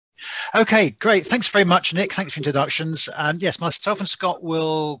Okay, great. Thanks very much, Nick. Thanks for introductions. Yes, myself and Scott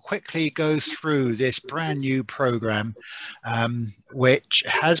will quickly go through this brand new program, which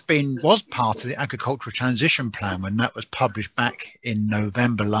was part of the Agricultural Transition Plan when that was published back in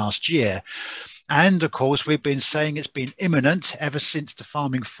November last year. And of course, we've been saying it's been imminent ever since the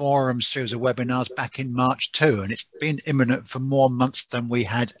Farming Forum series of webinars back in March too. And it's been imminent for more months than we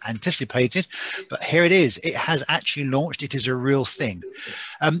had anticipated. But here it is. It has actually launched. It is a real thing.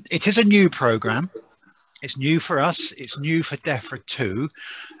 It is a new program. It's new for us. It's new for Defra too.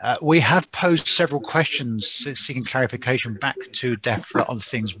 We have posed several questions seeking clarification back to Defra on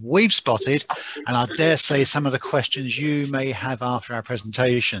things we've spotted, and I dare say some of the questions you may have after our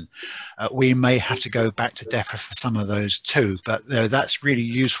presentation. We may have to go back to Defra for some of those too, but that's really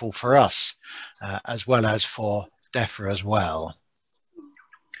useful for us as well as for Defra as well.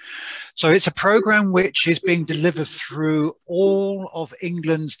 So it's a program which is being delivered through all of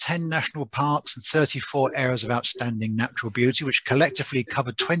England's 10 national parks and 34 areas of outstanding natural beauty, which collectively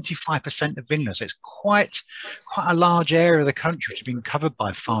cover 25% of England. So it's quite a large area of the country which has been covered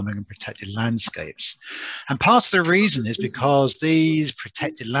by farming and protected landscapes. And part of the reason is because these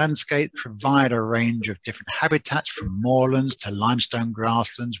protected landscapes provide a range of different habitats, from moorlands to limestone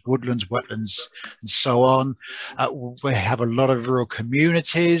grasslands, woodlands, wetlands, and so on. We have a lot of rural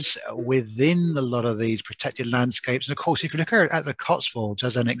communities within a lot of these protected landscapes. And of course, if you look at the Cotswolds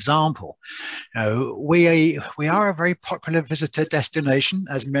as an example, we are a very popular visitor destination,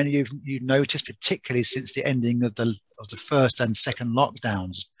 as many of you noticed, particularly since the ending of the first and second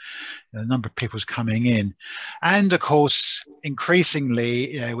lockdowns. The number of people's coming in. And of course,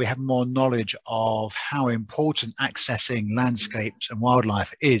 increasingly, we have more knowledge of how important accessing landscapes and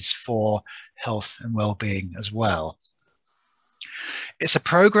wildlife is for health and well-being as well. It's a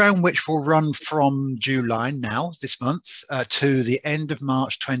program which will run from July this month, to the end of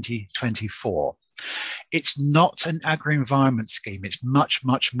March 2024. It's not an agri-environment scheme. It's much,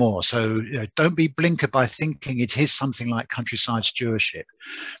 much more. So don't be blinkered by thinking it is something like countryside stewardship,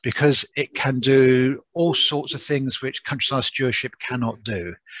 because it can do all sorts of things which countryside stewardship cannot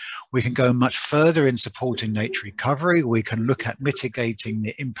do. We can go much further in supporting nature recovery. We can look at mitigating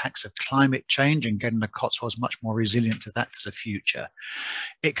the impacts of climate change and getting the Cotswolds much more resilient to that for the future.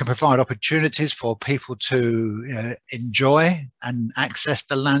 It can provide opportunities for people to enjoy and access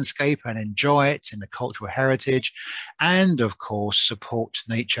the landscape and enjoy it in the cultural heritage, and of course support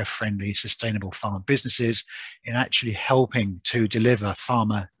nature-friendly, sustainable farm businesses in actually helping to deliver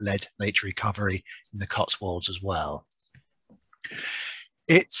farmer-led nature recovery in the Cotswolds as well.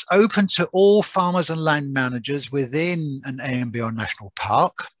 It's open to all farmers and land managers within an AMB or national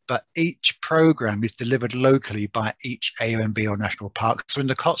park, but each program is delivered locally by each AMB or national park. So in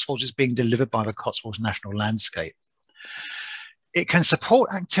the Cotswolds, it's being delivered by the Cotswolds National Landscape. It can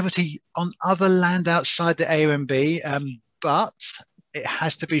support activity on other land outside the AMB, but it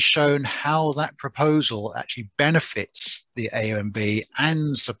has to be shown how that proposal actually benefits the AMB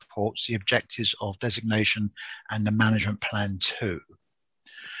and supports the objectives of designation and the management plan too.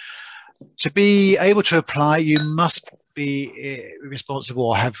 To be able to apply, you must be responsible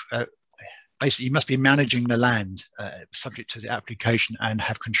or have basically you must be managing the land subject to the application and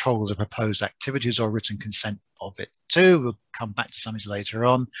have control of the proposed activities or written consent of it too. We'll come back to some of these later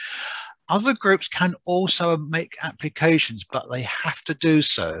on. Other groups can also make applications, but they have to do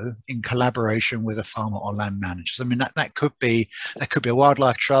so in collaboration with a farmer or land manager. I mean, that could be a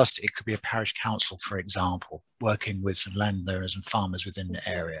wildlife trust, it could be a parish council, for example, working with some landowners and farmers within the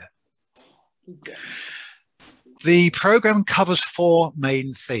area. The program covers 4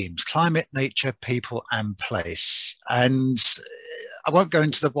 main themes: climate, nature, people, and place. And I won't go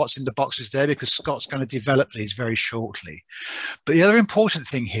into what's in the boxes there because Scott's going to develop these very shortly. But the other important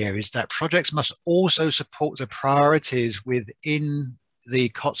thing here is that projects must also support the priorities within the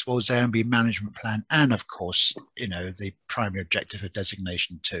Cotswolds AMB management plan, and of course, the primary objective of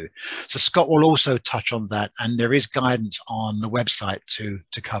designation too. So Scott will also touch on that, and there is guidance on the website to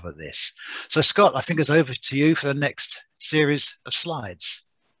cover this. So Scott, I think it's over to you for the next series of slides.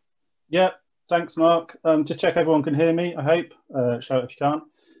 Yeah, thanks, Mark. Just check everyone can hear me, I hope. Shout if you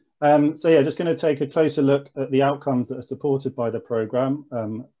can't. So yeah, just going to take a closer look at the outcomes that are supported by the programme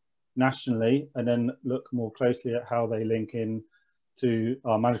nationally, and then look more closely at how they link in to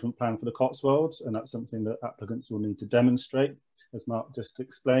our management plan for the Cotswolds, and that's something that applicants will need to demonstrate, as Mark just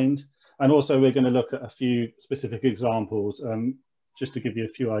explained. And also we're going to look at a few specific examples, just to give you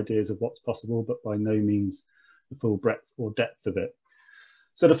a few ideas of what's possible, but by no means the full breadth or depth of it.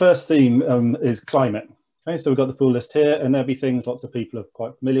 So the first theme is climate. Okay, so we've got the full list here, and there'll be things lots of people are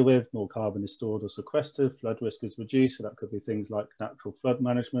quite familiar with. More carbon is stored or sequestered, flood risk is reduced, so that could be things like natural flood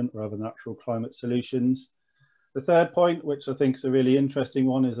management or other natural climate solutions. The third point, which I think is a really interesting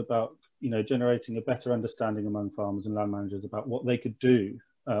one, is about generating a better understanding among farmers and land managers about what they could do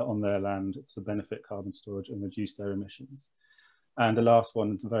on their land to benefit carbon storage and reduce their emissions. And the last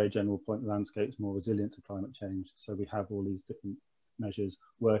one is a very general point: the landscape is more resilient to climate change. So we have all these different measures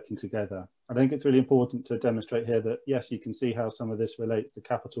working together. I think it's really important to demonstrate here that, yes, you can see how some of this relates to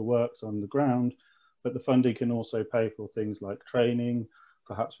capital works on the ground, but the funding can also pay for things like training,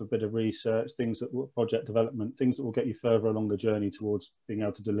 perhaps for a bit of research, things that will project development, things that will get you further along the journey towards being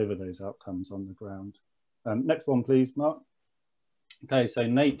able to deliver those outcomes on the ground. Next one, please, Mark. Okay, so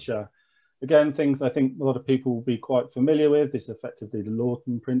nature. Again, things I think a lot of people will be quite familiar with is effectively the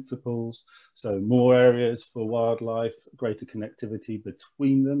Lawton principles. So more areas for wildlife, greater connectivity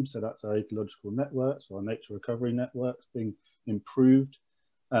between them. So that's our ecological networks or our nature recovery networks being improved.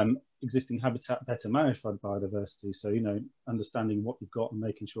 Existing habitat better managed by biodiversity. So, understanding what you've got and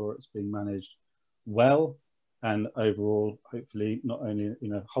making sure it's being managed well. And overall, hopefully not only,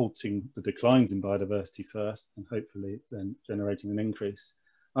 halting the declines in biodiversity first and hopefully then generating an increase.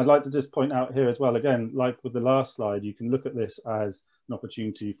 I'd like to just point out here as well, again, like with the last slide, you can look at this as an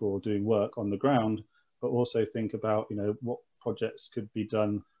opportunity for doing work on the ground, but also think about, what projects could be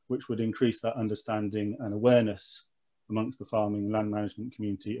done which would increase that understanding and awareness amongst the farming and land management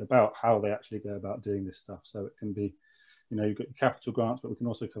community about how they actually go about doing this stuff. So it can be, you've got capital grants, but we can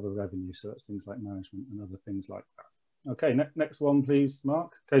also cover revenue. So that's things like management and other things like that. Okay, next one, please,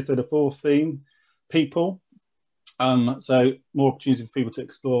 Mark. Okay, so the fourth theme, people. So more opportunity for people to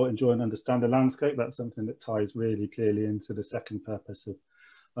explore, enjoy and understand the landscape. That's something that ties really clearly into the second purpose of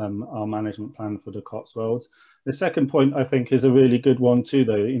our management plan for the Cotswolds. The second point, I think, is a really good one too,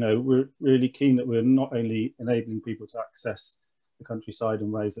 though. We're really keen that we're not only enabling people to access the countryside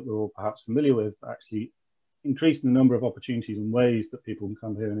in ways that we're all perhaps familiar with, but actually increasing the number of opportunities and ways that people can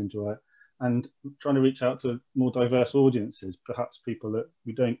come here and enjoy it, and trying to reach out to more diverse audiences, perhaps people that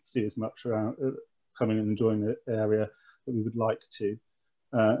we don't see as much around coming and enjoying the area that we would like to.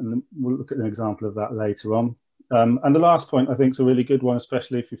 And we'll look at an example of that later on. And the last point, I think, is a really good one,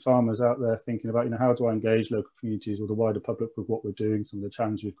 especially if you're farmers out there thinking about, how do I engage local communities or the wider public with what we're doing, some of the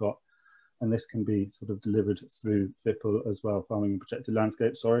challenges we've got. And this can be sort of delivered through FIPL as well, Farming and Protected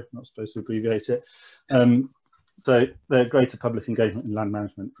Landscape, sorry, not supposed to abbreviate it. So the greater public engagement in land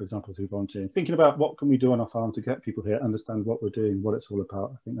management, for example, through volunteering, thinking about what can we do on our farm to get people here, understand what we're doing, what it's all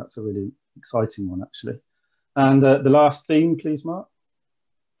about. I think that's a really exciting one, actually. And the last theme, please, Mark.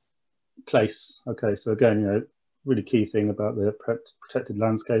 Place. Okay, so again, really key thing about the protected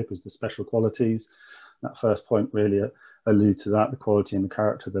landscape is the special qualities. That first point really alludes to that. The quality and the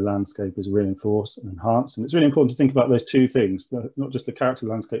character of the landscape is reinforced and enhanced. And it's really important to think about those two things, not just the character of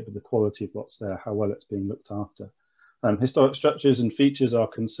the landscape, but the quality of what's there, how well it's being looked after. Historic structures and features are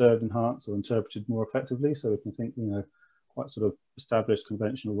conserved, enhanced, or interpreted more effectively. So we can think, quite sort of established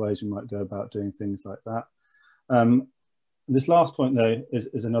conventional ways we might go about doing things like that. This last point, though,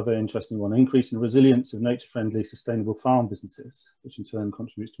 is another interesting one: increasing the resilience of nature-friendly, sustainable farm businesses, which in turn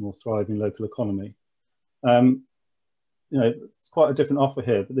contributes to more thriving local economy. It's quite a different offer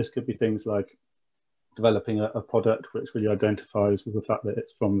here, but this could be things like developing a product which really identifies with the fact that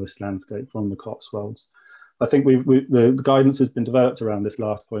it's from this landscape, from the Cotswolds. I think the guidance has been developed around this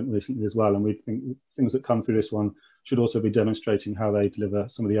last point recently as well, and we think things that come through this one should also be demonstrating how they deliver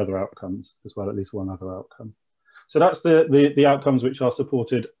some of the other outcomes as well, at least one other outcome. So that's the outcomes which are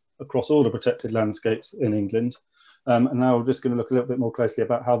supported across all the protected landscapes in England. And now we're just going to look a little bit more closely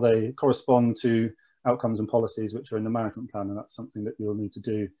about how they correspond to outcomes and policies which are in the management plan, and that's something that you'll need to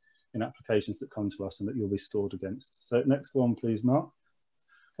do in applications that come to us and that you'll be scored against. So next one, please, Mark.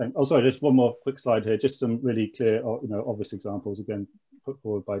 Okay. Oh, sorry, just one more quick slide here, just some really clear, obvious examples, again, put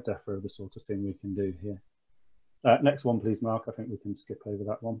forward by Defra of the sort of thing we can do here. Next one, please, Mark. I think we can skip over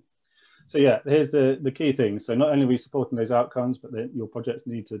that one. So yeah, here's the key things. So not only are we supporting those outcomes, but your projects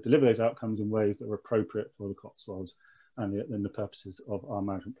need to deliver those outcomes in ways that are appropriate for the Cotswolds and the purposes of our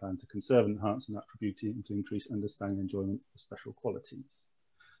management plan to conserve, enhance and attribute and to increase understanding and enjoyment of special qualities.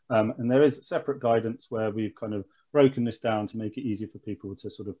 And there is separate guidance where we've kind of broken this down to make it easier for people to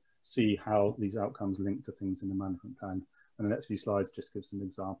sort of see how these outcomes link to things in the management plan. And the next few slides just give some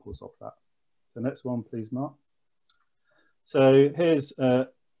examples of that. So next one, please, Mark. So here's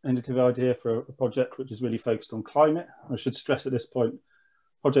indicative idea for a project which is really focused on climate. I should stress at this point,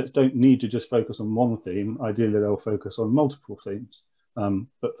 projects don't need to just focus on one theme. Ideally, they'll focus on multiple themes.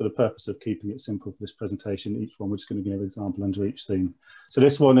 But for the purpose of keeping it simple for this presentation, each one we're just going to give an example under each theme. So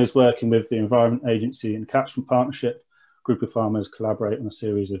this one is working with the Environment Agency and Catchment Partnership. A group of farmers collaborate on a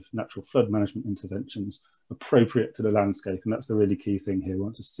series of natural flood management interventions appropriate to the landscape. And that's the really key thing here. We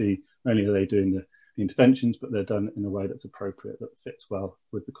want to see not only are they doing the interventions, but they're done in a way that's appropriate, that fits well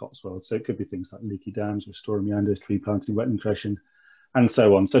with the Cotswolds. So it could be things like leaky dams, restoring meanders, tree planting, wetland creation, and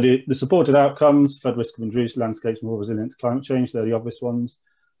so on. So the supported outcomes: flood risk of reduced landscapes more resilient to climate change. They're the obvious ones.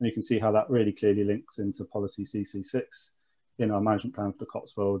 And you can see how that really clearly links into policy CC6 in our management plan for the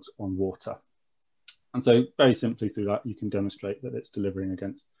Cotswolds on water. And so very simply through that, you can demonstrate that it's delivering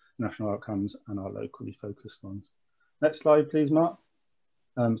against national outcomes and our locally focused ones. Next slide, please, Mark.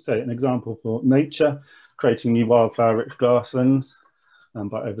 So an example for nature: creating new wildflower-rich grasslands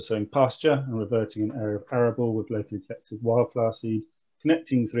by oversowing pasture and reverting an area of arable with locally collected wildflower seed,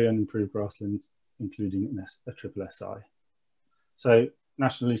 connecting 3 unimproved grasslands, including a triple SI. So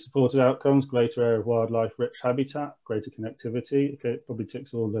nationally supported outcomes: greater area of wildlife-rich habitat, greater connectivity. Okay, it probably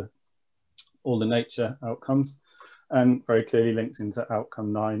ticks all the nature outcomes, and very clearly links into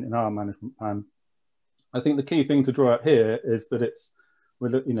outcome 9 in our management plan. I think the key thing to draw out here is that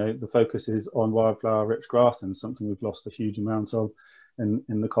the focus is on wildflower-rich grasslands, something we've lost a huge amount of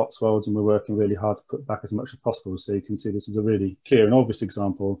in the Cotswolds, and we're working really hard to put back as much as possible. So you can see this is a really clear and obvious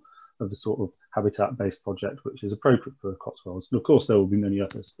example of the sort of habitat-based project which is appropriate for the Cotswolds. And of course, there will be many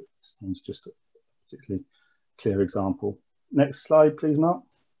others, but this one's just a particularly clear example. Next slide, please, Mark.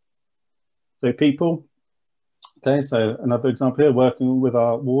 So people. Okay, so another example here: working with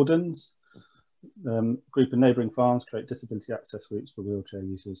our wardens. Group of neighbouring farms create disability access routes for wheelchair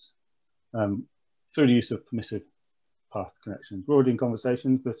users through the use of permissive path connections. We're already in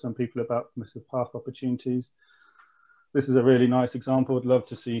conversations with some people about permissive path opportunities. This is a really nice example. I'd love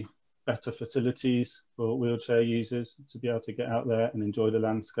to see better facilities for wheelchair users to be able to get out there and enjoy the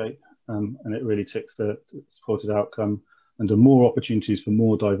landscape. And it really ticks the supported outcome, and there are more opportunities for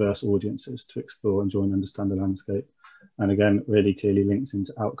more diverse audiences to explore, enjoy and understand the landscape. And again, really clearly links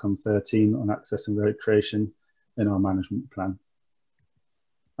into outcome 13 on access and recreation in our management plan.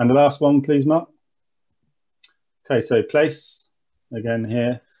 And the last one, please, Mark. Okay, so place, again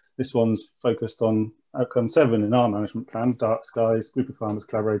here, this one's focused on outcome 7 in our management plan: dark skies, group of farmers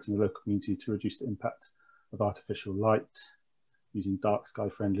collaborating with the local community to reduce the impact of artificial light, using dark sky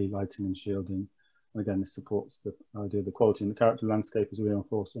friendly lighting and shielding. And again, this supports the idea of the quality and the character of the landscape as we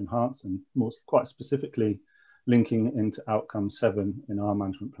reinforce and enhance, and more quite specifically linking into outcome 7 in our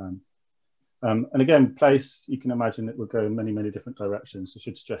management plan. And again, place, you can imagine it will go in many, many different directions. I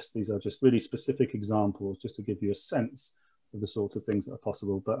should stress these are just really specific examples just to give you a sense of the sort of things that are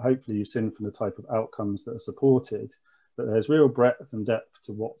possible. But hopefully you've seen from the type of outcomes that are supported that there's real breadth and depth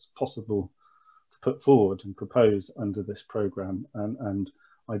to what's possible to put forward and propose under this programme. And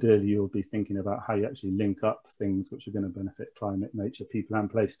ideally you'll be thinking about how you actually link up things which are going to benefit climate, nature, people and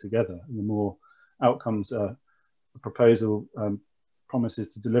place together. And the more outcomes a proposal promises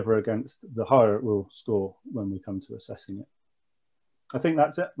to deliver against, the higher it will score when we come to assessing it. I think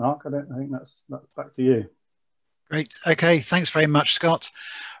that's it, Mark. I think that's back to you. Great. Okay, thanks very much, Scott.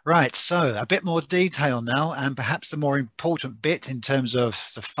 Right, so a bit more detail now, and perhaps the more important bit in terms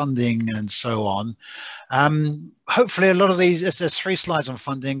of the funding and so on. Hopefully a lot of these, there's 3 slides on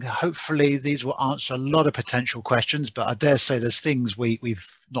funding. Hopefully these will answer a lot of potential questions, but I dare say there's things we've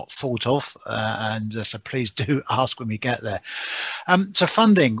not thought of, and so please do ask when we get there. So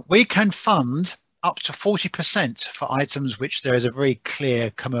funding, we can fund up to 40% for items which there is a very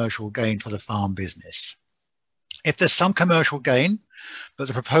clear commercial gain for the farm business. If there's some commercial gain, but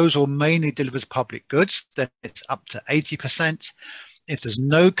the proposal mainly delivers public goods, then it's up to 80%. If there's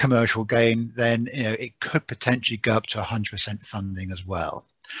no commercial gain, then it could potentially go up to 100% funding as well.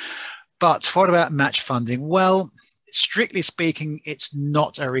 But what about match funding? Well, strictly speaking, it's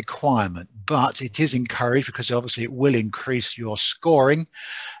not a requirement, but it is encouraged because obviously it will increase your scoring,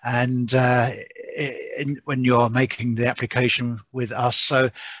 and when you're making the application with us. So,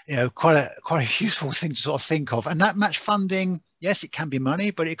 quite a useful thing to sort of think of. And that match funding, yes, it can be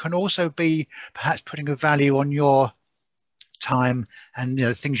money, but it can also be perhaps putting a value on your time and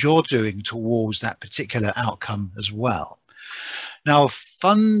things you're doing towards that particular outcome as well. Now,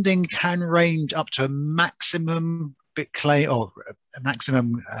 funding can range up to a maximum bid claim, or a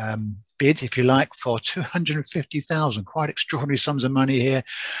maximum bid, if you like, for 250,000. Quite extraordinary sums of money here.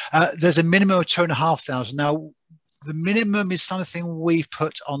 There's a minimum of 2,500. Now, The minimum is something we've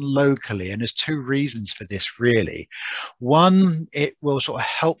put on locally, and there's two reasons for this really. One, it will sort of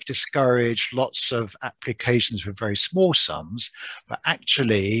help discourage lots of applications for very small sums, but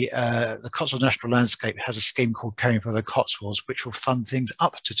actually the Cotswold National Landscape has a scheme called Caring for the Cotswolds, which will fund things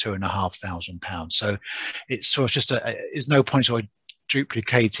up to £2,500. So it's sort of just there's no point sort of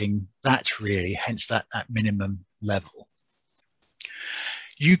duplicating that really, hence that minimum level.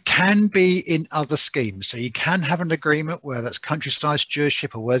 You can be in other schemes. So you can have an agreement where that's countryside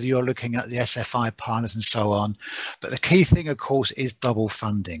stewardship or whether you're looking at the SFI partners and so on. But the key thing, of course, is double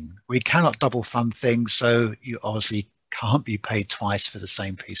funding. We cannot double fund things, so you obviously can't be paid twice for the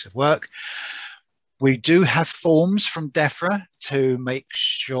same piece of work. We do have forms from Defra to make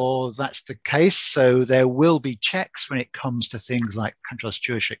sure that's the case. So there will be checks when it comes to things like Countryside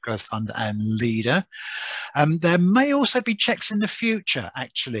Stewardship Growth Fund and Leader. There may also be checks in the future,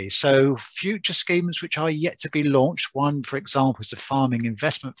 actually. So future schemes which are yet to be launched. One, for example, is the Farming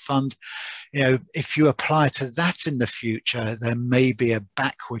Investment Fund. You know, if you apply to that in the future, there may be a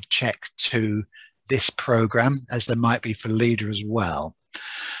backward check to this program, as there might be for Leader as well.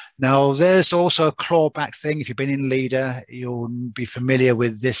 Now, there's also a clawback thing. If you've been in Leader, you'll be familiar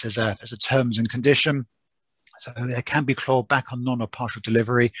with this as a terms and condition. So there can be clawed back on non or partial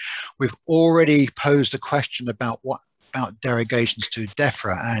delivery. We've already posed a question about derogations to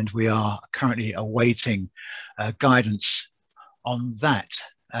Defra, and we are currently awaiting guidance on that.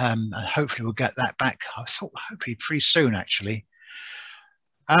 And hopefully we'll get that back. I thought hopefully pretty soon, actually.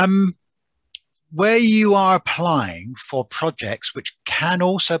 Where you are applying for projects which can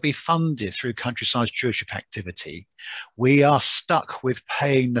also be funded through countryside stewardship activity, we are stuck with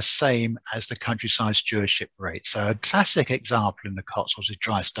paying the same as the countryside stewardship rate. So a classic example in the Cotswolds is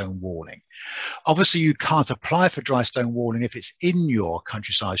dry stone walling. Obviously, you can't apply for dry stone walling if it's in your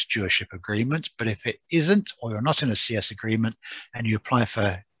countryside stewardship agreement, but if it isn't, or you're not in a CS agreement and you apply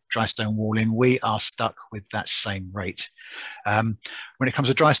for dry stone walling, we are stuck with that same rate. When it comes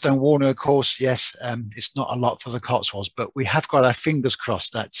to dry stone walling, of course, yes, it's not a lot for the Cotswolds, but we have got our fingers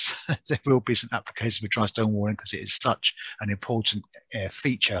crossed that there will be some applications for dry stone walling because it is such an important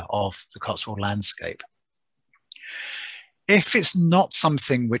feature of the Cotswold landscape. If it's not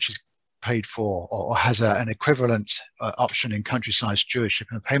something which is paid for or has an equivalent option in countryside stewardship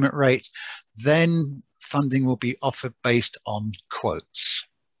and a payment rate, then funding will be offered based on quotes.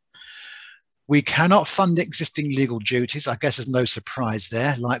 We cannot fund existing legal duties. I guess there's no surprise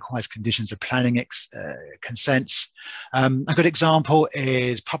there. Likewise, conditions of planning consents. A good example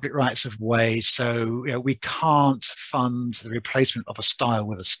is public rights of way. So we can't fund the replacement of a stile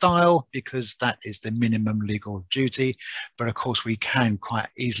with a stile because that is the minimum legal duty. But of course, we can quite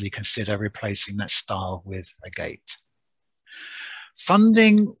easily consider replacing that stile with a gate.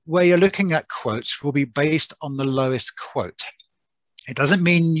 Funding where you're looking at quotes will be based on the lowest quote. It doesn't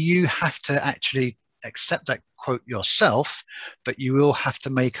mean you have to actually accept that quote yourself, but you will have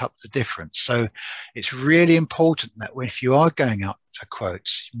to make up the difference. So it's really important that if you are going out for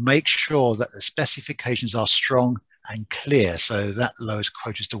quotes, make sure that the specifications are strong and clear. So that lowest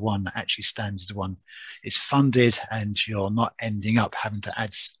quote is the one that actually stands, the one is funded, and you're not ending up having to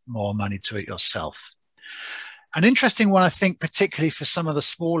add more money to it yourself. An interesting one, I think, particularly for some of the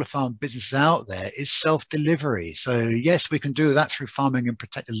smaller farm businesses out there, is self-delivery. So yes, we can do that through farming and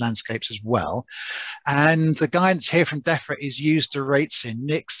protected landscapes as well. And the guidance here from Defra is use the rates in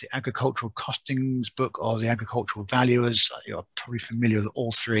NICS, the Agricultural Costings book, or the Agricultural Valuers. You're probably familiar with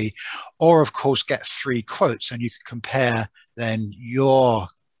all three. Or, of course, get 3 quotes, and you can compare then your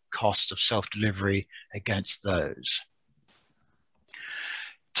cost of self-delivery against those.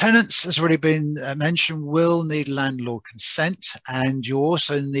 Tenants, as already been mentioned, will need landlord consent, and you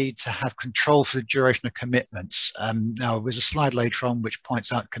also need to have control for the duration of commitments. Now, there's a slide later on which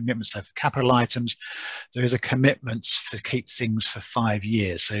points out commitments for capital items. There is a commitment to keep things for 5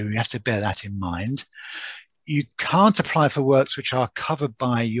 years, so you have to bear that in mind. You can't apply for works which are covered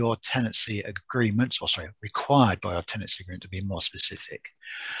by your tenancy agreement, or sorry, required by your tenancy agreement to be more specific.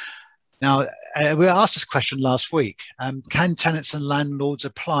 Now, we were asked this question last week. Can tenants and landlords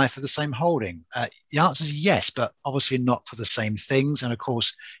apply for the same holding? The answer is yes, but obviously not for the same things. And of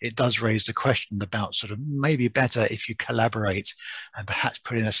course, it does raise the question about sort of maybe better if you collaborate and perhaps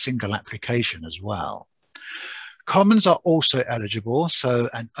put in a single application as well. Commons are also eligible, so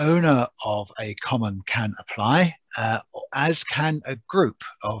an owner of a common can apply, as can a group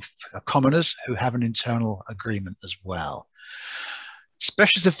of commoners who have an internal agreement as well.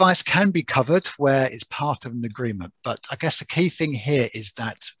 Specialist advice can be covered where it's part of an agreement, but I guess the key thing here is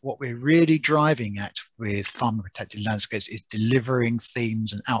that what we're really driving at with farming protected landscapes is delivering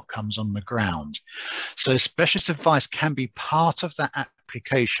themes and outcomes on the ground. So specialist advice can be part of that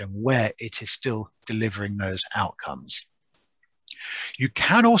application where it is still delivering those outcomes. You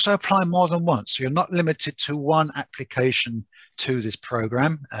can also apply more than once, so you're not limited to one application to this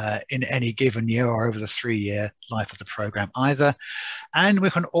program in any given year or over the 3-year life of the program either. And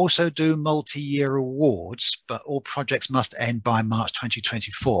we can also do multi-year awards, but all projects must end by March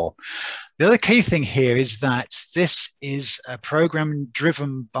 2024. The other key thing here is that this is a program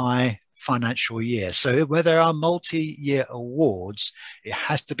driven by financial year. So where there are multi-year awards, it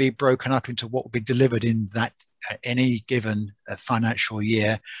has to be broken up into what will be delivered in that any given financial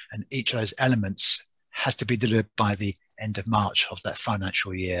year, and each of those elements has to be delivered by the end of March of that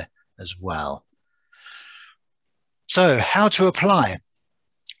financial year as well. So how to apply?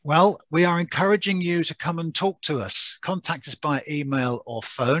 Well, we are encouraging you to come and talk to us. Contact us by email or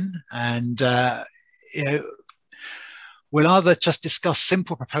phone, and we'll either just discuss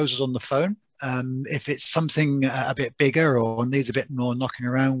simple proposals on the phone. If it's something a bit bigger or needs a bit more knocking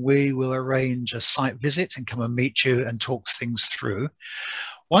around, we will arrange a site visit and come and meet you and talk things through.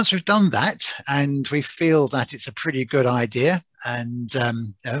 Once we've done that and we feel that it's a pretty good idea and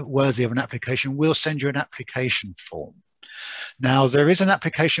worthy of an application, we'll send you an application form. Now, there is an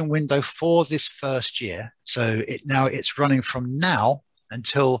application window for this first year. So it's running from now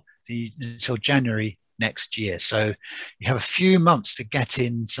until January next year. So you have a few months to get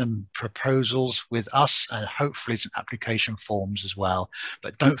in some proposals with us and hopefully some application forms as well.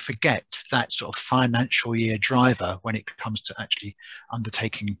 But don't forget that sort of financial year driver when it comes to actually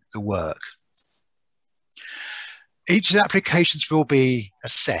undertaking the work. Each of the applications will be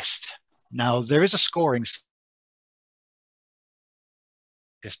assessed. Now, there is a scoring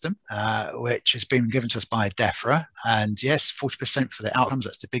system, which has been given to us by Defra. And yes, 40% for the outcomes,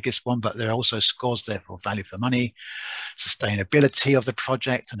 that's the biggest one, but there are also scores there for value for money, sustainability of the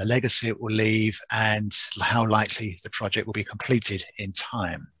project and the legacy it will leave, and how likely the project will be completed in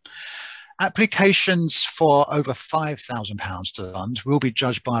time. Applications for over £5,000 to the fund will be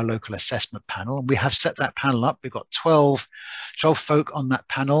judged by a local assessment panel. And we have set that panel up. We've got 12 folk on that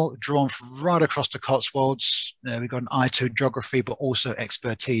panel, drawn from right across the Cotswolds. We've got an eye to geography, but also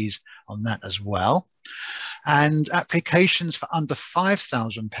expertise on that as well. And applications for under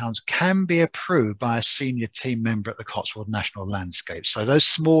 £5,000 can be approved by a senior team member at the Cotswold National Landscape. So those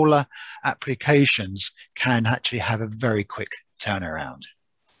smaller applications can actually have a very quick turnaround.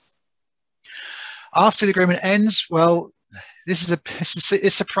 After the agreement ends, well,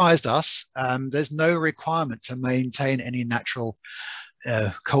 it surprised us. There's no requirement to maintain any natural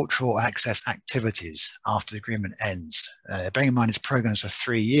cultural access activities after the agreement ends. Bearing in mind its programs for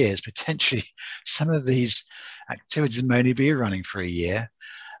 3 years, potentially some of these activities may only be running for a year.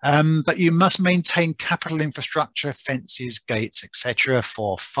 But you must maintain capital infrastructure, fences, gates, etc.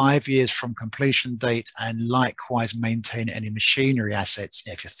 for 5 years from completion date, and likewise maintain any machinery assets,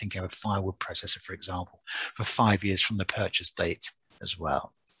 if you're thinking of a firewood processor, for example, for 5 years from the purchase date as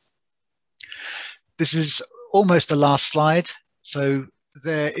well. This is almost the last slide. So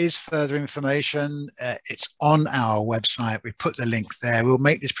there is further information. It's on our website. We put the link there. We'll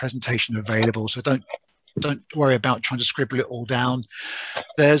make this presentation available, so don't worry about trying to scribble it all down.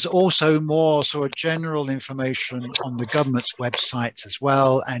 There's also more sort of general information on the government's website as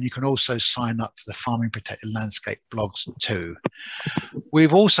well, and you can also sign up for the Farming Protected Landscape blogs too.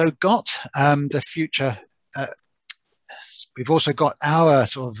 We've also got the future. We've also got our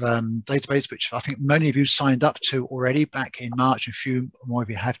sort of database, which I think many of you signed up to already back in March. A few more of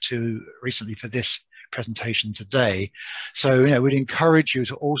you have to recently for this presentation today. So we'd encourage you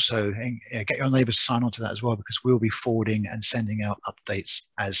to also get your neighbours to sign on to that as well, because we'll be forwarding and sending out updates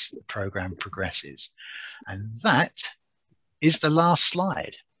as the program progresses. And that is the last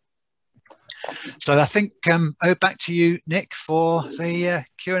slide. So I think back to you, Nick, for the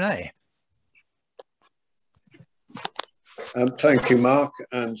Q&A. Thank you, Mark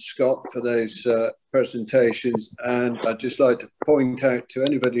and Scott, for those presentations. And I'd just like to point out to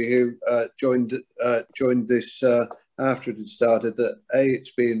anybody who joined this after it had started that A,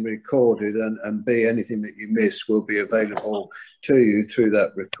 it's being recorded, and B, anything that you miss will be available to you through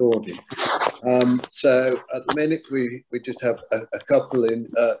that recording. So at the minute, we just have a couple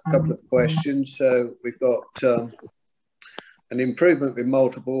of questions. So we've got an improvement with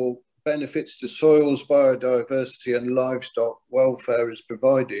multiple benefits to soils, biodiversity and livestock welfare is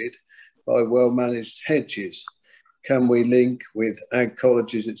provided by well-managed hedges. Can we link with ag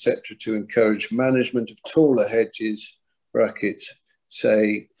colleges, etc., to encourage management of taller hedges, brackets,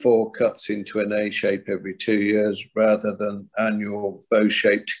 say 4 cuts into an A shape every 2 years rather than annual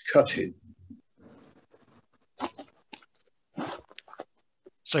bow-shaped cutting.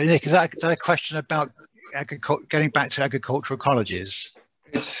 So Nick, is that a question about getting back to agricultural colleges?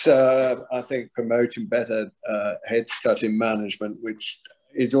 It's, I think, promoting better hedge cutting management, which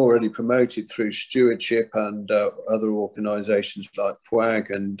is already promoted through stewardship and other organisations like FWAG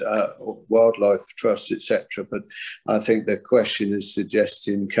and wildlife trusts, etc. But I think the question is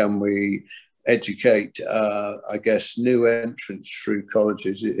suggesting, can we educate, I guess, new entrants through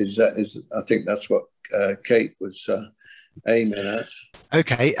colleges? I think that's what Kate was aiming at.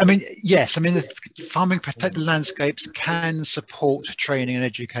 Okay, I mean, yes, I mean, the Farming Protected Landscapes can support training and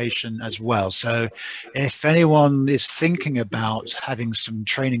education as well. So if anyone is thinking about having some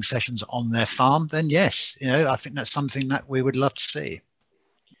training sessions on their farm, then yes, you know, I think that's something that we would love to see.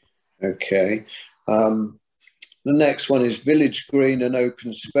 Okay. The next one is village green and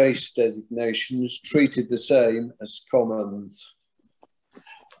open space designations treated the same as commons.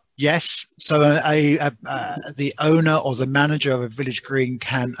 Yes, so the owner or the manager of a village green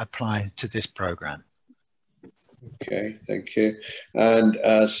can apply to this program. Okay, thank you. And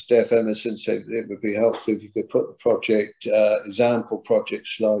Steph Emerson said it would be helpful if you could put the project example project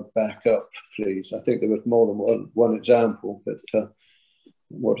slide back up, please. I think there was more than one example, but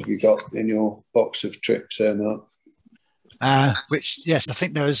what have you got in your box of tricks there, Mark? Which, yes, I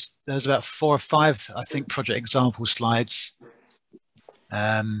think there's about 4 or 5, I think, project example slides.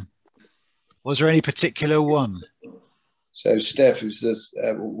 Was there any particular one? So, Steph, is this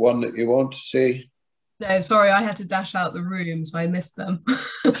one that you want to see? No, sorry, I had to dash out the room, so I missed them.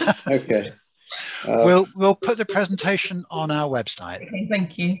 Okay. We'll put the presentation on our website. Okay,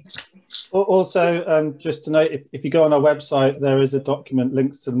 thank you. Also, just to note, if you go on our website, there is a document,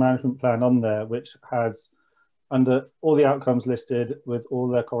 links to the management plan on there, which has under all the outcomes listed with all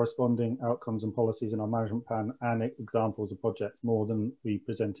their corresponding outcomes and policies in our management plan and examples of projects, more than we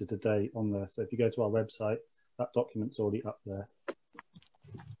presented today on there. So if you go to our website, that document's already up there.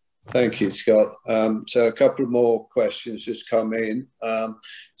 Thank you, Scott. So a couple more questions just come in. One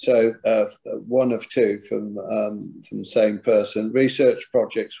of 2 from the same person. Research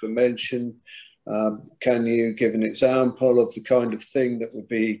projects were mentioned. Can you give an example of the kind of thing that would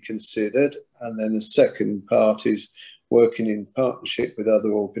be considered? And then the second part is working in partnership with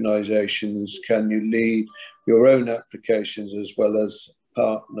other organisations. Can you lead your own applications as well as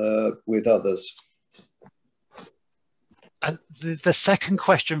partner with others? The second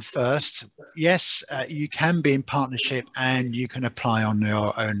question first. Yes, you can be in partnership and you can apply on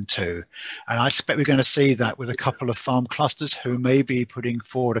your own too. And I expect we're going to see that with a couple of farm clusters who may be putting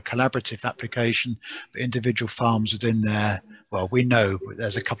forward a collaborative application for individual farms within their, well, we know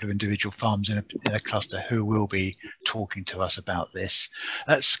there's a couple of individual farms in a cluster who will be talking to us about this.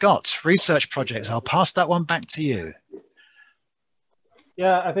 Scott, research projects, I'll pass that one back to you.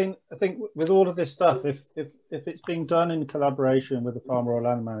 Yeah, I think with all of this stuff, if it's being done in collaboration with a farmer or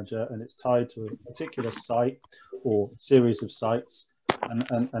land manager and it's tied to a particular site or series of sites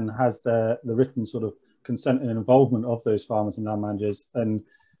and has the written sort of consent and involvement of those farmers and land managers and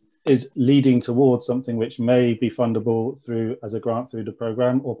is leading towards something which may be fundable through as a grant through the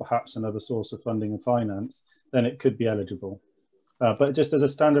program or perhaps another source of funding and finance, then it could be eligible. But just as a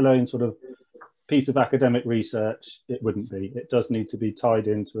standalone sort of piece of academic research, it wouldn't be. It does need to be tied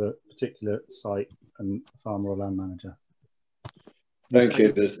into a particular site and farmer or land manager. Thank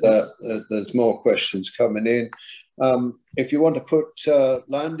you. There's more questions coming in. If you want to put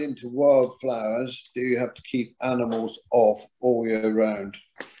land into wildflowers, do you have to keep animals off all year round?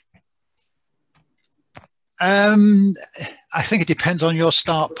 I think it depends on your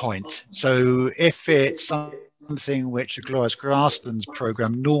start point. So if it's something which the Glorious Grasslands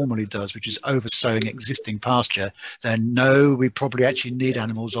program normally does, which is oversowing existing pasture, then no, we probably actually need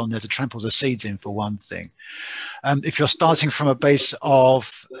animals on there to trample the seeds in, for one thing. If you're starting from a base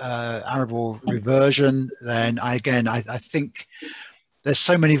of arable reversion, then I think there's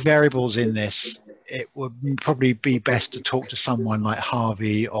so many variables in this. It would probably be best to talk to someone like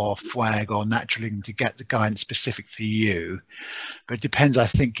Harvey or FWAG or Naturalling to get the guidance specific for you. But it depends, I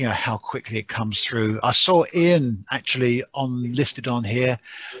think, how quickly it comes through. I saw Ian actually listed on here,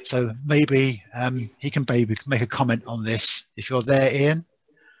 so maybe he can make a comment on this. If you're there, Ian.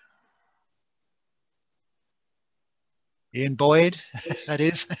 Ian Boyd, that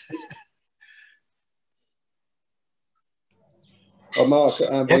is. Oh, Mark,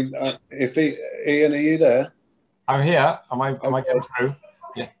 Ian, are you there? I'm here. Am I going through?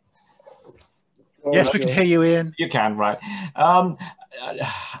 Yeah. Yes, we can hear you, Ian. You can, right.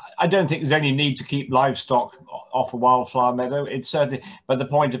 I don't think there's any need to keep livestock off a wildflower meadow. It's certainly, but the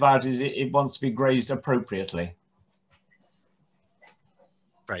point about it is it wants to be grazed appropriately.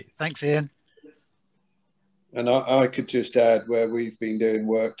 Great, thanks, Ian. And I could just add where we've been doing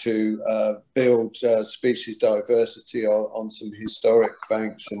work to build species diversity on some historic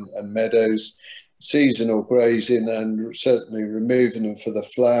banks and meadows, seasonal grazing, and certainly removing them for the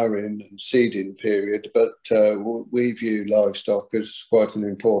flowering and seeding period. But we view livestock as quite an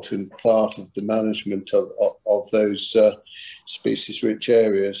important part of the management of those species-rich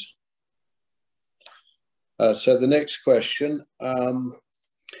areas. So the next question.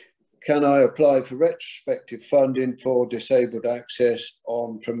 Can I apply for retrospective funding for disabled access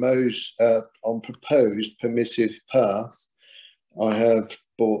on proposed permissive paths? I have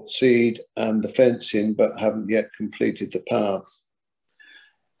bought seed and the fencing, but haven't yet completed the paths.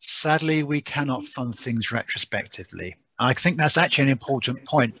 Sadly, we cannot fund things retrospectively. I think that's actually an important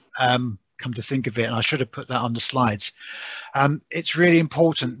point, come to think of it, and I should have put that on the slides. It's really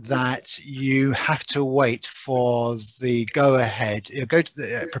important that you have to wait for the go-ahead.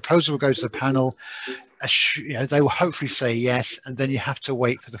 The proposal will go to the panel, they will hopefully say yes, and then you have to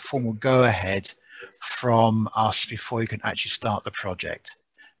wait for the formal go-ahead from us before you can actually start the project.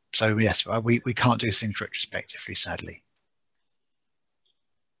 So yes, we can't do things retrospectively, sadly.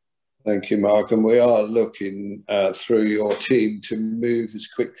 Thank you, Mark. And we are looking through your team to move as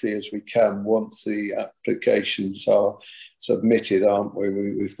quickly as we can once the applications are submitted, aren't we?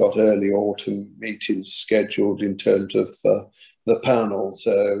 We've got early autumn meetings scheduled in terms of the panel.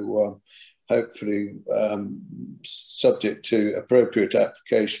 So hopefully, subject to appropriate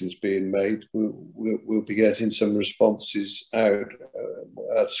applications being made, we'll be getting some responses out.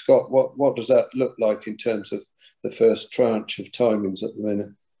 Scott, what does that look like in terms of the first tranche of timings at the minute?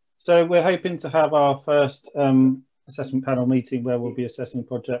 So we're hoping to have our first assessment panel meeting where we'll be assessing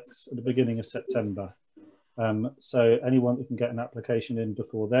projects at the beginning of September. So anyone that can get an application in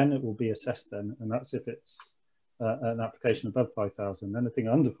before then, it will be assessed then, and that's if it's an application above 5,000. Anything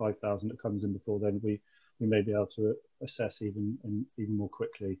under 5,000 that comes in before then, we may be able to assess even more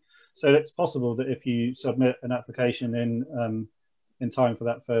quickly. So it's possible that if you submit an application in time for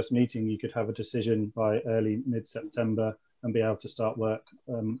that first meeting, you could have a decision by early mid-September and be able to start work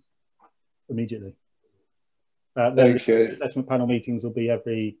immediately. Thank you. Assessment panel meetings will be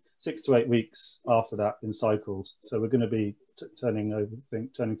every 6 to 8 weeks after that in cycles. So we're going to be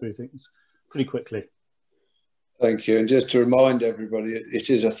turning through things pretty quickly. Thank you. And just to remind everybody, it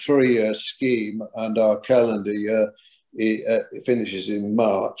is a 3-year scheme, and our calendar year it finishes in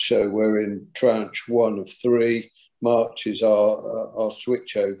March. So we're in tranche 1 of 3. March is our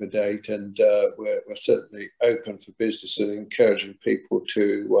switchover date, and we're certainly open for business and encouraging people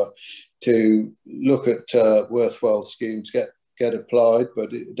to look at worthwhile schemes, get applied,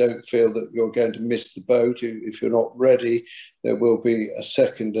 but don't feel that you're going to miss the boat. If you're not ready, there will be a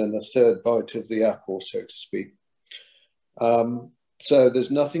second and a third bite of the apple, so to speak. So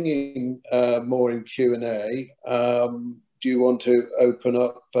there's nothing more in Q&A. Do you want to open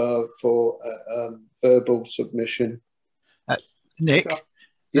up for verbal submission? Nick,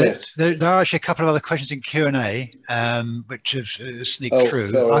 yes. There are actually a couple of other questions in Q&A which have sneaked through.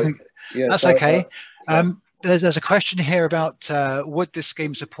 Sorry. I think that's okay. There's a question here about would this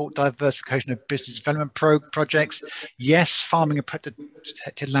scheme support diversification of business development projects? Yes, farming and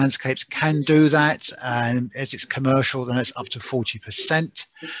protected landscapes can do that, and as it's commercial, then it's up to 40%.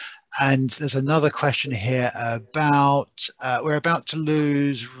 And there's another question here about we're about to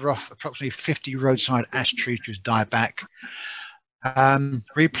lose approximately 50 roadside ash trees due to dieback.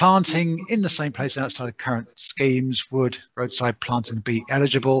 Replanting in the same place outside current schemes, would roadside planting be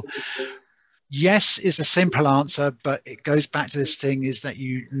eligible? Yes is a simple answer, but it goes back to this thing is that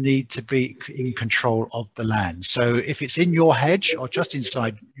you need to be in control of the land. So if it's in your hedge or just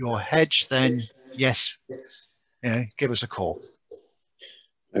inside your hedge, then yes, give us a call.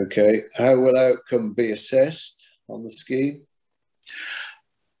 Okay. How will outcome be assessed on the scheme?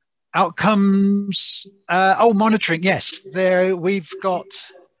 Outcomes, monitoring, yes. We've got,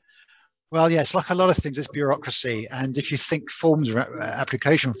 well, yes, like a lot of things, it's bureaucracy. And if you think forms,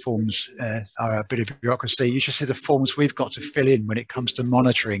 application forms are a bit of bureaucracy, you should see the forms we've got to fill in when it comes to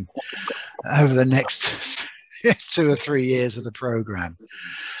monitoring over the next 2 or 3 years of the program.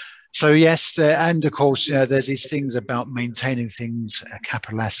 So yes, and of course, there's these things about maintaining things,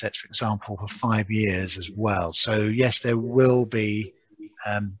 capital assets, for example, for 5 years as well. So yes, there will be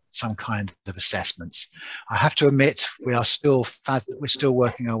some kind of assessments. I have to admit, we're still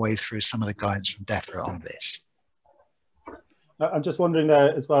working our way through some of the guidance from Defra on this. I'm just wondering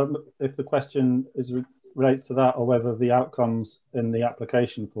there as well if the question is relates to that or whether the outcomes in the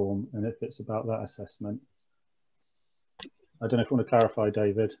application form and if it's about that assessment. I don't know if you want to clarify,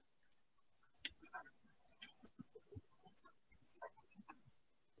 David.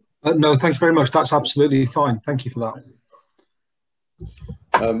 No, thank you very much. That's absolutely fine. Thank you for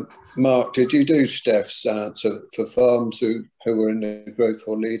that. Mark, did you do Steph's answer for farms who were in the growth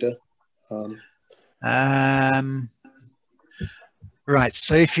or leader? Right,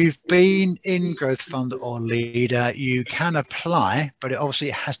 so if you've been in growth fund or leader, you can apply, but it obviously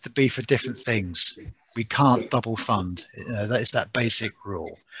has to be for different things. We can't double fund. That is that basic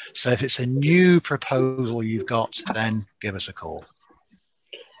rule. So if it's a new proposal you've got, then give us a call.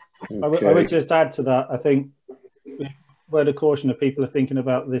 Okay. I would just add to that. I think word of caution if people are thinking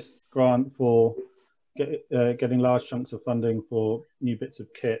about this grant for getting large chunks of funding for new bits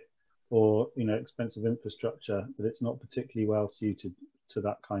of kit or expensive infrastructure, that it's not particularly well suited to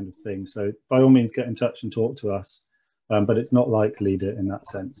that kind of thing. So by all means, get in touch and talk to us. But it's not like leader in that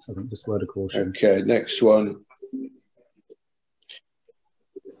sense. I think just word of caution. Okay, next one.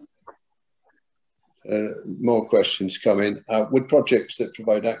 More questions coming. Would projects that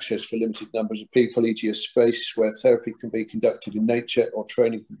provide access for limited numbers of people, e.g. a space where therapy can be conducted in nature or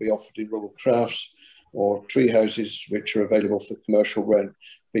training can be offered in rural crafts or tree houses which are available for commercial rent,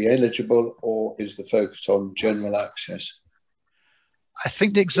 be eligible, or is the focus on general access? I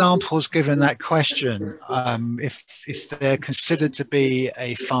think the examples given in that question, if they're considered to be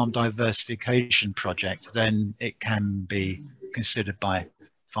a farm diversification project, then it can be considered by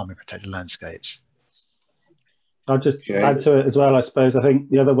farming protected landscapes. I'll just add to it as well, I suppose. I think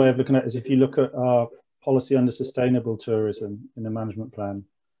the other way of looking at it is if you look at our policy under sustainable tourism in the management plan,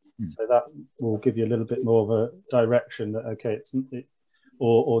 so that will give you a little bit more of a direction that, okay,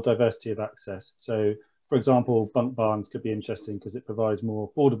 or diversity of access. So, for example, bunk barns could be interesting because it provides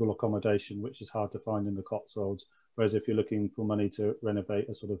more affordable accommodation, which is hard to find in the Cotswolds. Whereas if you're looking for money to renovate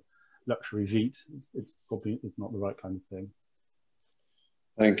a sort of luxury gîte, it's not the right kind of thing.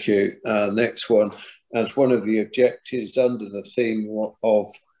 Thank you. Next one. As one of the objectives under the theme of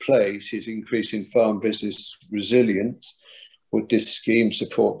place is increasing farm business resilience, would this scheme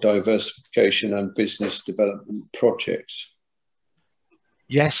support diversification and business development projects?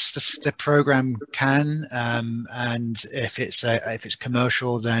 Yes, the program can, and if it's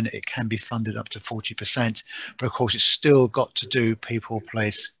commercial, then it can be funded up to 40%. But of course, it's still got to do people,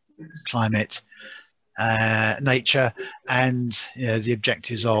 place, climate, nature, and the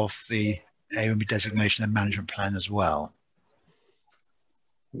objectives of the AOMB designation and management plan as well.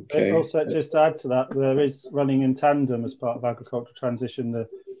 Okay. Also, just to add to that, there is running in tandem as part of agricultural transition the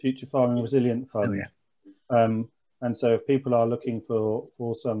Future Farming Resilient Fund. Oh, yeah. And so if people are looking for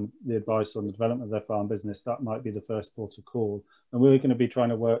the advice on the development of their farm business, that might be the first port of call. And we're going to be trying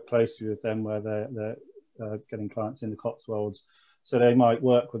to work closely with them where they're getting clients in the Cotswolds. So they might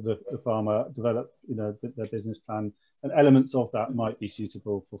work with the farmer, develop their business plan, and elements of that might be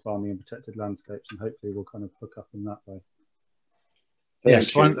suitable for farming and protected landscapes, and hopefully we'll kind of hook up in that way.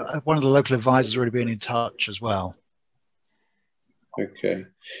 Yes, one of the local advisors already been in touch as well. Okay,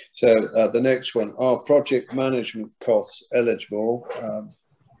 so the next one, are project management costs eligible,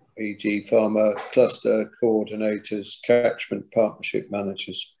 e.g. farmer cluster coordinators, catchment partnership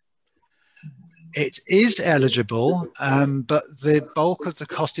managers? It is eligible, but the bulk of the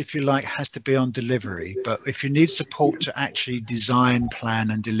cost, if you like, has to be on delivery. But if you need support to actually design,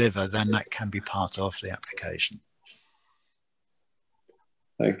 plan and deliver, then that can be part of the application.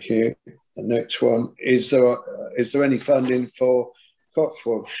 Thank you. The next one, is there any funding for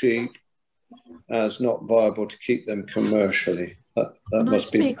Cotswold sheep as not viable to keep them commercially? That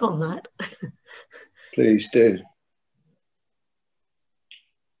must be. Can I speak on that? Please do.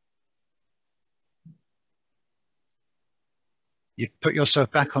 You put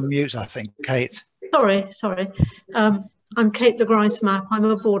yourself back on mute, I think, Kate. Sorry. I'm Kate LeGrice-Mapp. I'm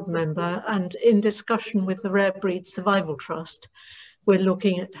a board member, and in discussion with the Rare Breed Survival Trust, we're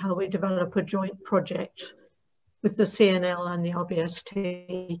looking at how we develop a joint project with the CNL and the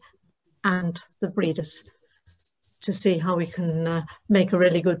RBST and the breeders to see how we can make a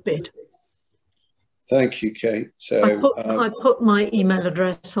really good bid. Thank you, Kate. So I put my email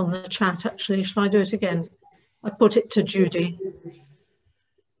address on the chat, actually. Shall I do it again? I put it to Judy.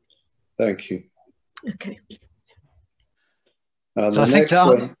 Thank you. Okay. So I think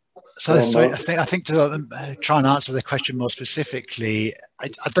to try and answer the question more specifically, I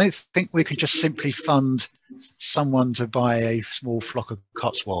don't think we can just simply fund someone to buy a small flock of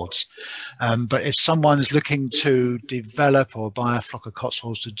Cotswolds. But if someone's looking to develop or buy a flock of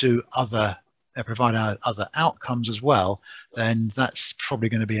Cotswolds to do provide other outcomes as well, then that's probably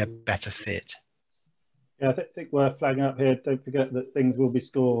going to be a better fit. Yeah, I think worth flagging up here, don't forget that things will be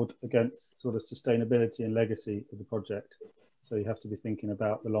scored against sort of sustainability and legacy of the project. So you have to be thinking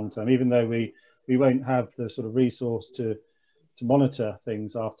about the long term, even though we won't have the sort of resource to monitor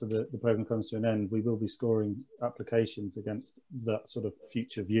things after the programme comes to an end. We will be scoring applications against that sort of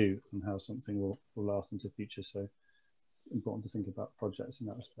future view and how something will last into the future. So it's important to think about projects in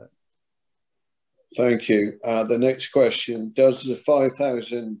that respect. Thank you. The next question, does the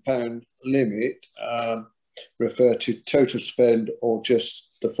 £5,000 limit refer to total spend or just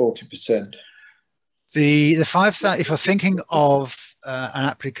the 40%? The 5,000, if you're thinking of an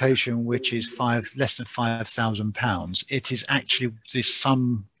application which is less than £5,000, it is actually the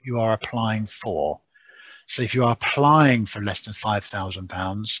sum you are applying for. So if you are applying for less than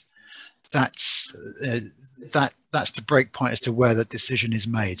 £5,000, that's the break point as to where the decision is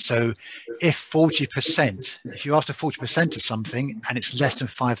made. So if 40%, if you're after 40% of something and it's less than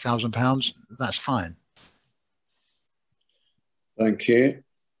 £5,000, that's fine. Thank you.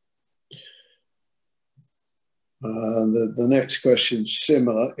 The next question is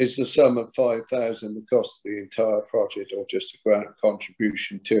similar. Is the sum of 5,000 the cost of the entire project or just a grant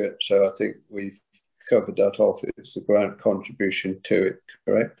contribution to it? So I think we've covered that off. It's the grant contribution to it,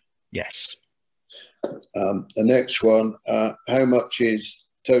 correct? Yes. The next one, how much is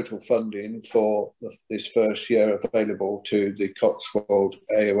total funding for this first year available to the Cotswold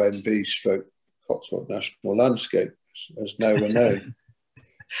AONB stroke Cotswold National Landscape, as no one knows?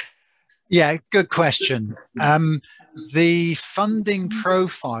 Yeah, good question. The funding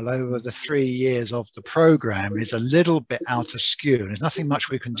profile over the 3 years of the programme is a little bit out of skew. There's nothing much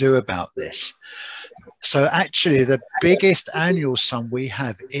we can do about this. So actually the biggest annual sum we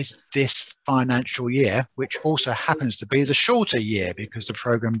have is this financial year, which also happens to be the shorter year because the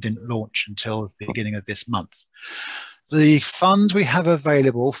programme didn't launch until the beginning of this month. The fund we have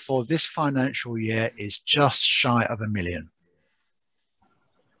available for this financial year is just shy of £1 million.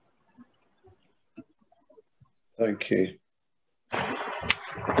 Thank you.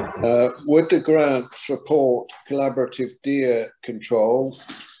 Would the grant support collaborative deer control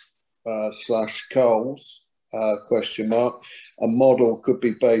 / culls, question mark? A model could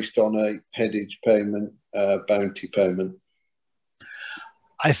be based on a headage payment, bounty payment.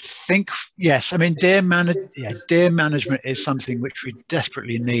 I think, yes. I mean, deer management is something which we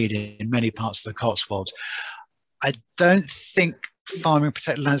desperately need in many parts of the Cotswolds. I don't think Farming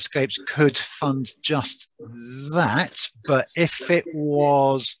Protected Landscapes could fund just that, but if it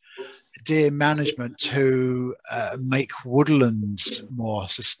was deer management to make woodlands more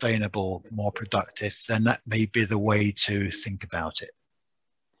sustainable, more productive, then that may be the way to think about it.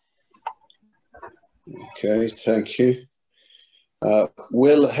 Okay, thank you.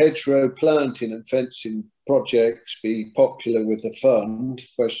 Will hedgerow planting and fencing projects be popular with the fund?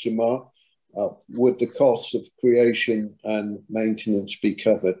 Question mark. Would the costs of creation and maintenance be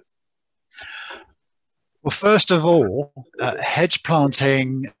covered? Well, first of all, hedge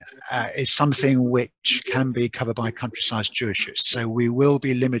planting is something which can be covered by countryside stewardship. So we will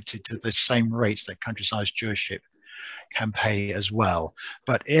be limited to the same rates that countryside stewardship can pay as well.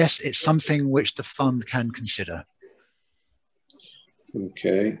 But yes, it's something which the fund can consider.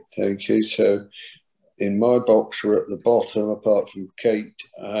 Okay, thank you. So in my box, we're at the bottom, apart from Kate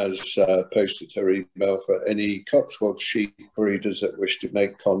has posted her email for any Cotswold sheep breeders that wish to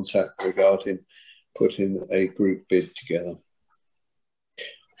make contact regarding putting a group bid together.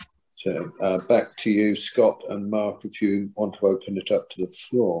 So back to you, Scott and Mark, if you want to open it up to the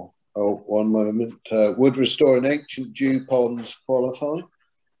floor. Oh, one moment. Would restoring ancient dew ponds qualify?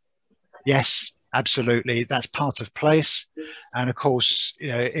 Yes, absolutely. That's part of place. And of course, you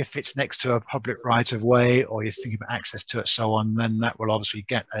know, if it's next to a public right of way or you're thinking about access to it, so on, then that will obviously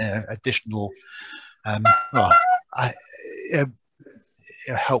get additional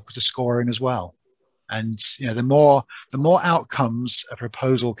help with the scoring as well. And you know, the more outcomes a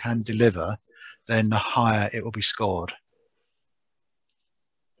proposal can deliver, then the higher it will be scored.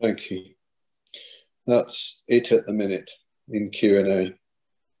 Thank you. That's it at the minute in Q&A.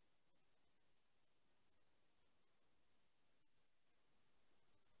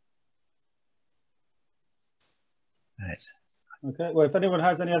 Right. Okay, well, if anyone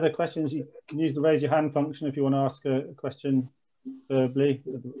has any other questions, you can use the raise your hand function if you want to ask a question verbally.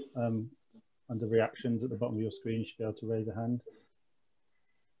 Under reactions at the bottom of your screen, you should be able to raise a hand.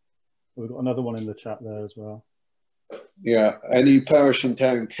 We've got another one in the chat there as well. Yeah, any parish and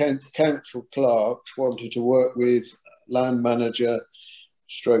town council clerks wanted to work with land manager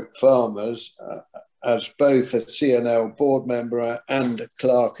stroke farmers as both a CNL board member and a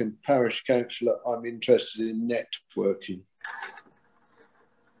clerk and parish councillor, I'm interested in networking.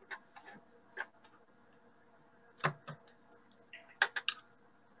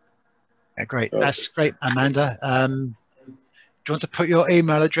 Yeah, great. That's great, Amanda. Do you want to put your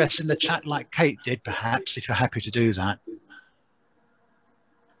email address in the chat like Kate did, perhaps, if you're happy to do that?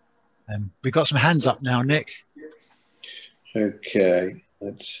 We've got some hands up now, Nick. Okay.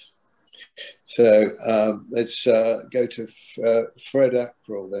 Let's go to Fred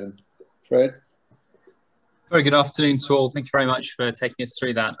Ackrell then. Fred? Very good afternoon to all. Thank you very much for taking us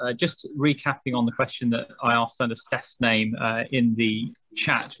through that. Just recapping on the question that I asked under Steph's name in the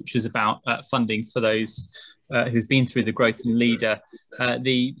chat, which is about funding for those who've been through the Growth and Leader.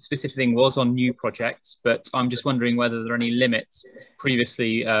 The specific thing was on new projects, but I'm just wondering whether there are any limits.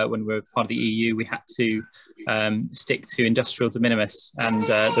 Previously, when we were part of the EU, we had to stick to industrial de minimis, and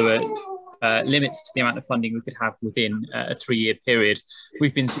there were limits to the amount of funding we could have within a 3-year period.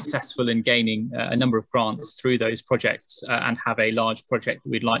 We've been successful in gaining a number of grants through those projects and have a large project that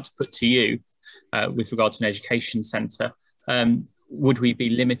we'd like to put to you with regard to an education centre. Would we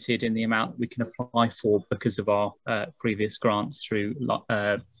be limited in the amount we can apply for because of our previous grants through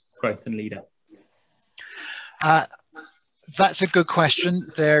Growth and Leader? That's a good question.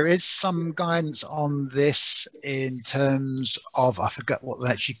 There is some guidance on this in terms of, I forget what they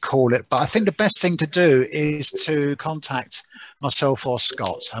actually call it, but I think the best thing to do is to contact myself or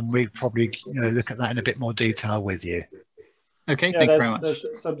Scott, and we probably look at that in a bit more detail with you. Okay, thank you very much. There's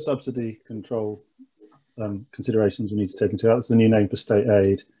some subsidy control considerations we need to take into account. It's the new name for state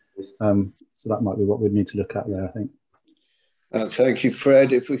aid. So that might be what we'd need to look at there, I think. Thank you,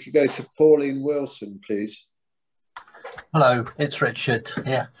 Fred. If we could go to Pauline Wilson, please. Hello, it's Richard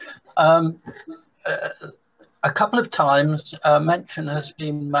here. A couple of times mention has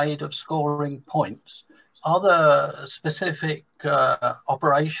been made of scoring points. Are there specific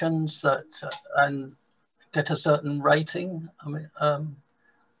operations that and get a certain rating? I mean,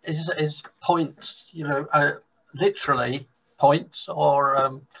 is points, literally points,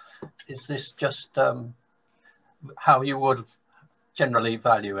 or is this just how you would generally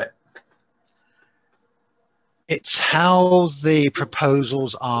value it? It's how the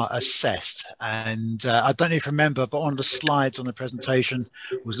proposals are assessed. And I don't know if you remember, but one of the slides on the presentation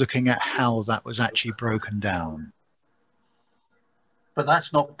was looking at how that was actually broken down. But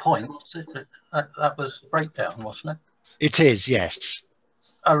that's not points, is it? That was breakdown, wasn't it? It is, yes.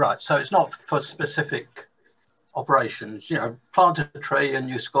 Oh, right. So it's not for specific operations, plant a tree and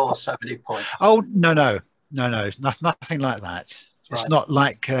you score so many points. Oh, no, nothing like that. It's not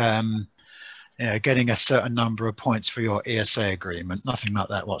like getting a certain number of points for your ESA agreement. Nothing like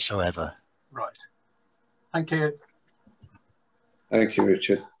that whatsoever. Right. Thank you. Thank you,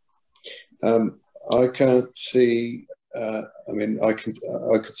 Richard. I can't see. I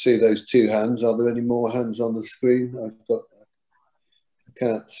could see those two hands. Are there any more hands on the screen? I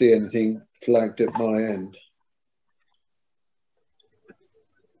can't see anything flagged at my end.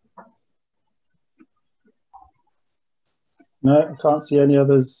 No, I can't see any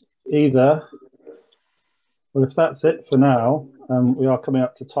others either. Well, if that's it for now, we are coming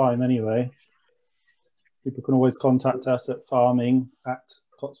up to time anyway. People can always contact us at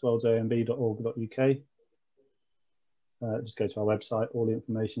farming@cotswoldsAMB.org.uk. Just go to our website, all the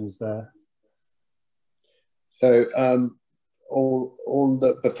information is there. So all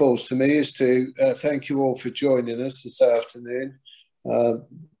that befalls to me is to thank you all for joining us this afternoon.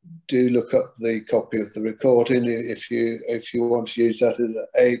 Do look up the copy of the recording if you want to use that as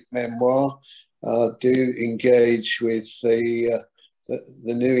a memoir. Do engage with the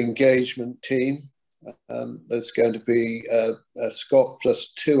new engagement team. There's going to be Scott plus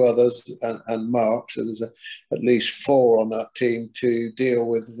 2 others and Mark, so there's at least 4 on that team to deal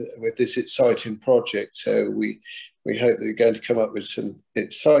with this exciting project. So we hope that you're going to come up with some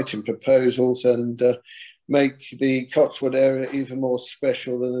exciting proposals and make the Cotswold area even more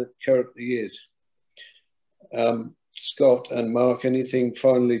special than it currently is. Scott and Mark, anything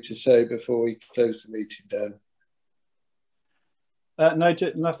finally to say before we close the meeting down? No,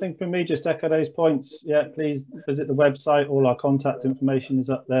 nothing from me, just echo those points. Yeah, please visit the website. All our contact information is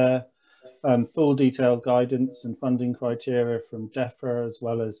up there. Full detailed guidance and funding criteria from Defra, as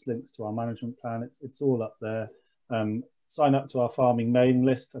well as links to our management plan. It's all up there. Sign up to our farming mailing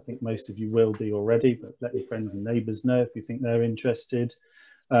list. I think most of you will be already, but let your friends and neighbours know if you think they're interested.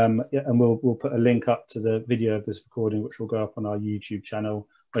 And we'll put a link up to the video of this recording, which will go up on our YouTube channel,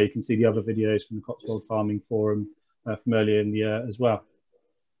 where you can see the other videos from the Cotswold Farming Forum from earlier in the year as well.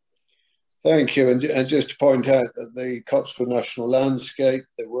 Thank you. And just to point out that the Cotswold National Landscape,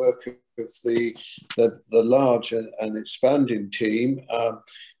 the work of the large and expanding team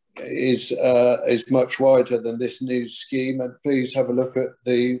is much wider than this new scheme. And please have a look at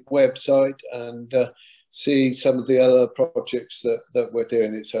the website and see some of the other projects that we're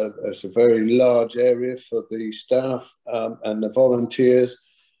doing. It's a very large area for the staff and the volunteers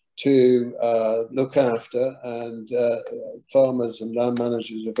to look after, and farmers and land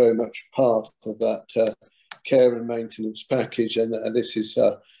managers are very much part of that care and maintenance package. And this is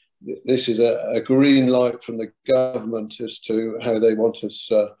a green light from the government as to how they want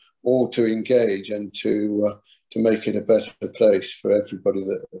us all to engage and to make it a better place for everybody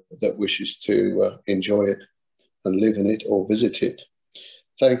that wishes to enjoy it and live in it or visit it.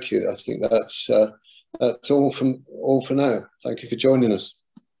 Thank you. I think that's all for now. Thank you for joining us.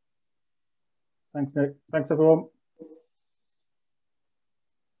 Thanks, Nick. Thanks, everyone.